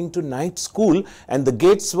they're going to night school and the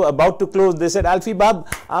gates were about to close. They said, Alfie Bab,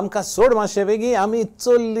 amka sod ma shevegi, ami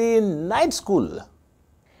choli night school.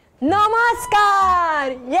 नमस्कार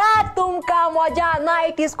या तुमका मजा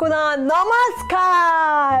night स्कूलान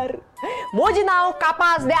नमस्कार मोजे नाव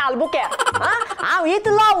कापास दे आल्बुके हांव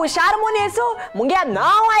इतलो हुशार मनीसू मुगे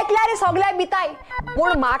नाव ऐकल्यार सगळे भिताय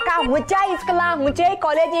पूण म्हाका हुंच्या इस्कला हुंचे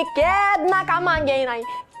कॉलेजी केदना कामाक घेयनाय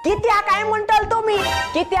कित्या काय म्हणटल तुम्ही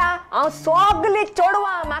कित्या हांव सगळी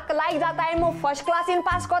चोडवां म्हाका लायक जाताय मग फर्स्ट क्लासीन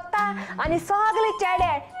पास करता आनी सगळे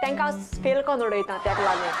चेडे तांकां फेल करून उडयता ताका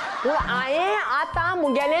लागून पूण हांवें आतां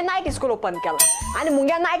मुगेलें नायट स्कूल ओपन केलां आनी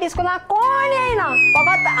मुगे नायट स्कूलाक कोण येयना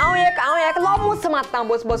फकत हांव एकलो मूस मारता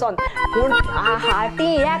बसून पूण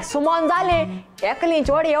हाटी एक सुमन जालें एकली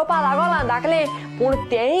चोड येवपा लागला धाकलें पूण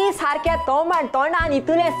तेंय सारकें तोंडान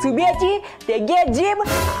इतले सुबेची तेगे जीब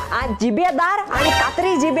जिबेदार आनी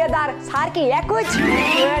कातरी जिबेदार सारकी एकूच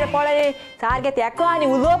वेळ पळय सारकें तेका आनी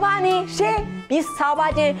उलोवपा न्ही शे पीस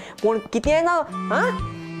सावपाचें पूण कितें ना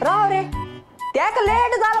राव रे तेका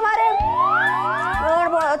लेट जालो मारे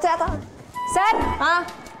सर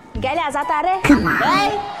गेल्या जाता रे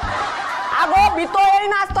आगो भितो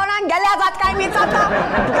येयनासतना गेल्या जात काय मी जाता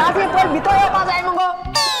क्लासी पयर भितो येवपा जाय मगो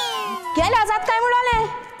गेल्या जात काय म्हणले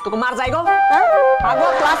तुका मार जाय गो आगो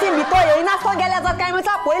क्लासी भितो येयनासतना गेल्या जात काय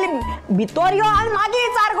म्हणता पयली भितर यो आनी मागीर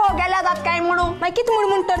विचार गो गेल्या जात काय म्हणू मागीर कितें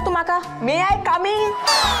म्हण तर तूं म्हाका मे आय कमिंग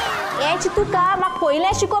हेच तुका म्हाका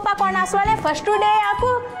पयलें शिकोवपाक कोण आसलोलें फर्स्ट डे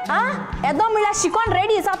आकू येदो म्हणल्यार शिकोन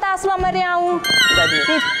रेडी जाता आसलो मरे हांव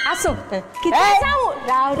आसूं कितें जावं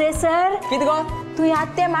राव रे सर कितें गो तुवें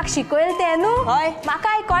आतां तें म्हाका शिकयलें तें न्हू हय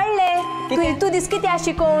म्हाकाय कळ्ळें तूं दीस कित्याक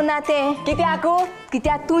शिकोवना तें कित्याक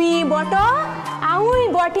कित्याक तुयी बोटो हांवूय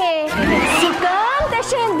बोटे शिकन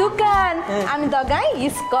तशें दुकान आमी दोगांय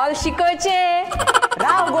इस्कॉल शिकोवचें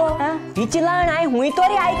राव गो विचलान हांवें हुंय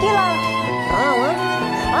तरी आयकिलां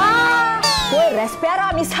पळय रेस्पेरा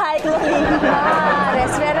मिस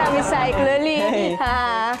आयकलोली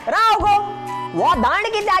राव गो वो दांड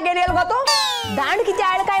कित्याक गेलेलो गो तूं दांड कित्याक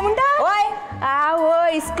आयले काय म्हणटा हय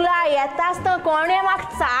आवय इस्कला येता आसतना कोणे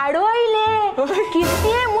म्हाका चाडवयले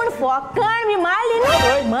कितें म्हूण फकाण बी मारली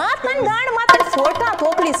न्हू मातन दांड मात्र सोटा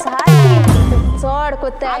तोपली सारकी चड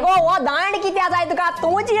कोत्ताय आगो वो दांड कित्याक जाय तुका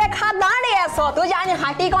तुजी एक हात दांड येसो तुजे आनी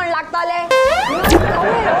हाटी कोण लागतले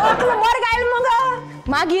मर गायल मग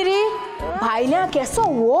मागीर भायल्या केसो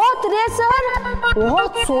वोत रे सर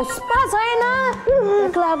वोत सोंसपा जायना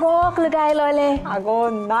ताका लागो ओकल गायलोले आगो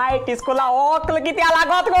नायट स्कूला ओकल कित्याक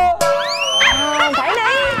लागत गो काय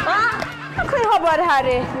नाही खंय खबर हा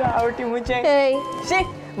रे आवटी मुचे शी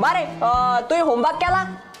बरे तुवें होमवर्क केला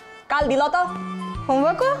काल दिलो तो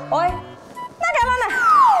होमवर्क हय ना केलो ना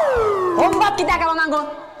होमवर्क कित्याक केलो ना गो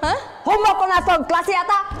होमवर्क कोण आसतो क्लासी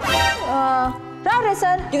येता राव रे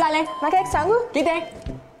सर कितें जालें म्हाका एक सांगू कितें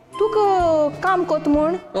तुका काम कोत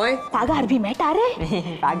म्हूण हय पगार बी मेळटा रे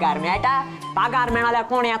पगार मेळटा पगार मेळाल्यार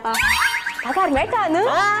कोण येता पगार मेळटा न्हू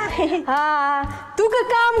हा तुका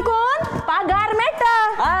काम कोण पगार मेळटा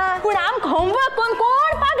पूण आमकां होमवर्क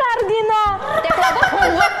कोण पगार दिना तेका लागून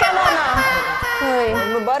होमवर्क केलो ना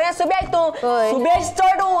बरें सुबेज तूं सुबेज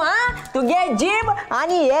चड हा तुगे जीब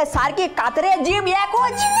आनी हे सारकी कात्रे जीब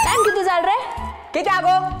एकूच टायम कितू जाल रे कित्याक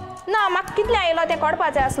गो ना म्हाका कितले आयलो तें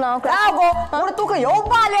कळपाचें आसलो गो पूण तुका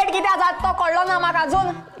येवपा लेट कित्याक जाता तो कळलो ना म्हाका अजून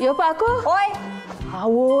येवपाक होय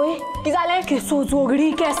आवय कितें जालें केसो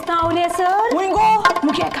जोगडी केस्तावले सर हुंय गो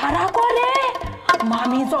मुगे घरा कोले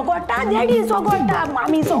मामी जोगोडटा डॅडी जोगोडटा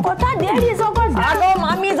मामी जोगोडटा डॅडी जोगोडटा आगो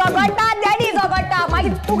मामी जोगोडटा डॅडी जोगोडटा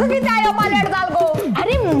मागीर तुका कित्याक येवपा लेट जाल गो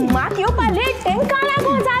अरे म्हाका येवपा लेट तेंकां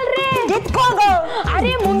लागून जाल रे कितको गो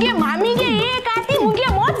अरे मुगे मामीगे एक आती मुगे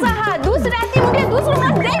मोच आहा दुसरी आती मुगे दुसरो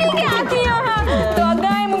मोच डॅडीगे आती आहा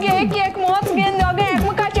दोगांय मुगे एक एक मोच घेवन दोगांय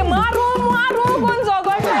एकमेकाचे मारू मारू कोण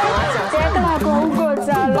जोगोडटा तेका लागून उगोच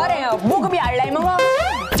जाल बरें बूक बी हाडलाय मगो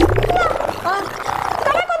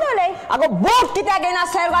काय कोदोले आगो बूक कित्याक घेयना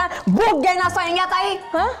सर बूक घेयना सो हिंगा ताई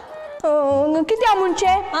कित्या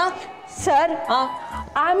म्हणचे सर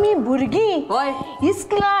आमी भुरगीं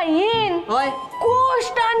इस्कला येन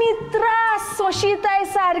कोश्ट आनी त्रास सोशिताय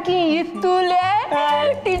सारकी इतुले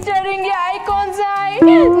टिचरींगे आयकोन जाय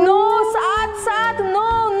 9-7-7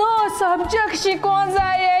 9 सब्जेक्ट शिकोन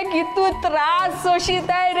जाय कितू त्रास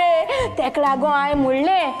सोशिताय रे तेका लागून हांवें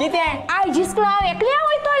म्हणलें कितें आयज इस्कला हांव एकलें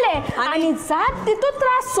वयतलें आनी जात तितू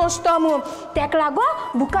त्रास सोंसतो म्हूण तेका लागून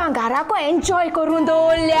बुकां घराको एन्जॉय करून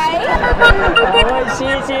दवरल्याय शी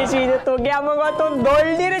शी तुगे मगो तूं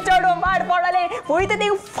दोळडीर चडून भायर पडले पळय ते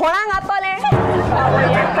फळां घातले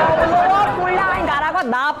फुडल्या घराको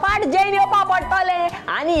 10 पाट जेवन येवपा पडटले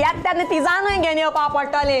आनी एकट्यान तिजानूय घेवन येवपा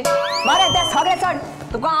पडटले बरें ते सगळे चड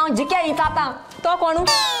तुका हांव जिके विचारता तो कोण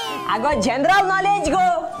आगो जनरल नॉलेज गो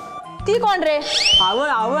ती कोण रे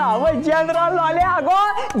आवय जनरल नॉलेज आगो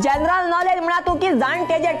जनरल नॉलेज म्हणा तू की जाण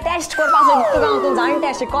तेजे टेस्ट करपाक तुका हांव तू जाण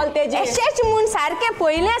टेस्ट शिकॉल तेजे एशेच म्हूण सारकें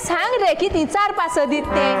पयलें सांग रे की विचारपास दीत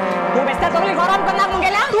ते तूं बेस्ता सगळी गरम करनाक म्हूण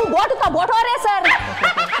गेल्या तूं बोट तो बोटो रे सर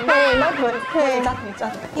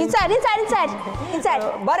विचार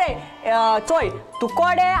बरें चोय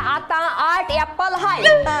तुकोडे आतां 8 एप्पल हाय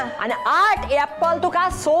आनी 8 एप्पल तुका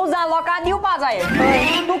 16 लोकांक दिवपा जाय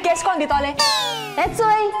तूं केस कोण दितले हे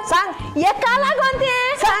चोय सांग एका लागोन ते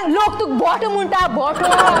सांग लोक तुका बोट म्हणटा बोटो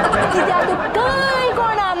कित्याक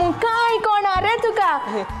तूं कांय कोणा रे तुका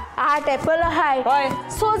 8 एप्पल हाय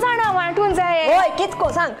 16 जाणां वांटून जाय होय कितको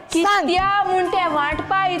सांग कित्या म्हूण ते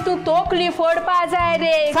वांटपा तूं तोकली फोडपा जाय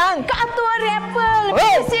रे सांग कातोर एप्पल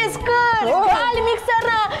पीसीस कर घाल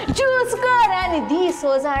मिक्सरा ज्यूस कर आनी दी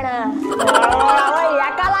 16 जाणां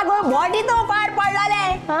एका लागून बॉडी तो पाड पडलेले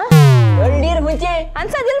हळडीर हुंचे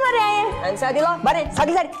आन्सर दिल मरे आन्सर दिलो बरें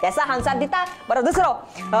सगळी सारी एसा आन्सर दिता बरो दुसरो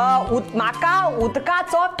म्हाका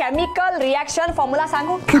उदकाचो केमिकल रिएक्शन फॉर्म्युला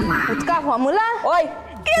सांगू उदका फॉर्म्युला ओय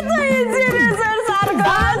कितलो इजी रे सर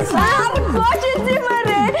सारको इजी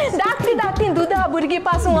मरे धाकटी दुधा भुरगीं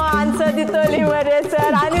पासून आन्सर दितली मरे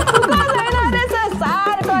सर आनी तुका जायना रे सर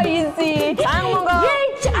सारको इजी सांग मगो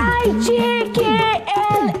HIJKLMNO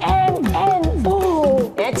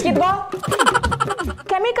एच कितको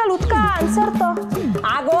केमिकल उदका आन्सर तो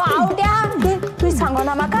आगो आवट्या तुवें सांगो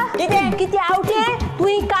ना म्हाका कितें आवटे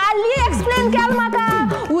तुवें काली एक्सप्लेन केल म्हाका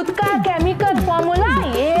उदका केमिकल फॉर्म्युला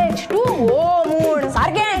H2O म्हूण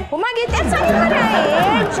सारकें मागीर तेच सांग मरे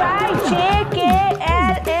HIJKLMNO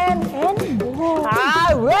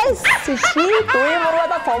तुवें मगो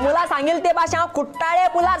तो फॉर्म्युला सांगिल ते भाशेन हांव कुट्टाळे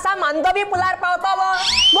पुलार सा मांदोबी पुलार पावतलो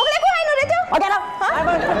बोगले कोण आयनो रे तूं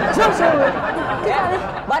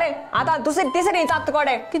बरें आतां दुसरी तिसरी विचार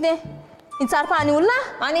तुकोडे कितें विचारपा आनी उरला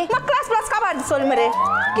आनी म्हाका क्लास काबार दिसोल मरे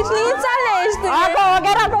कितली विचारले आगो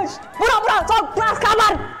वगैरे पुरा चल क्लास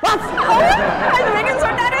काबार वाच बेगीन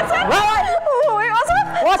सोडटा रे सर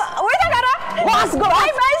वयता घरा वाच गो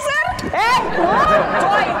बाय सर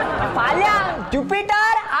चोय फाल्यां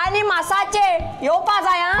ज्युपिटर आनी मासाचे येवपा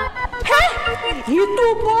जाय ही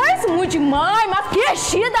तूं पयस म्हजी माय म्हाका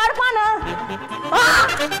केशी धाडपा ना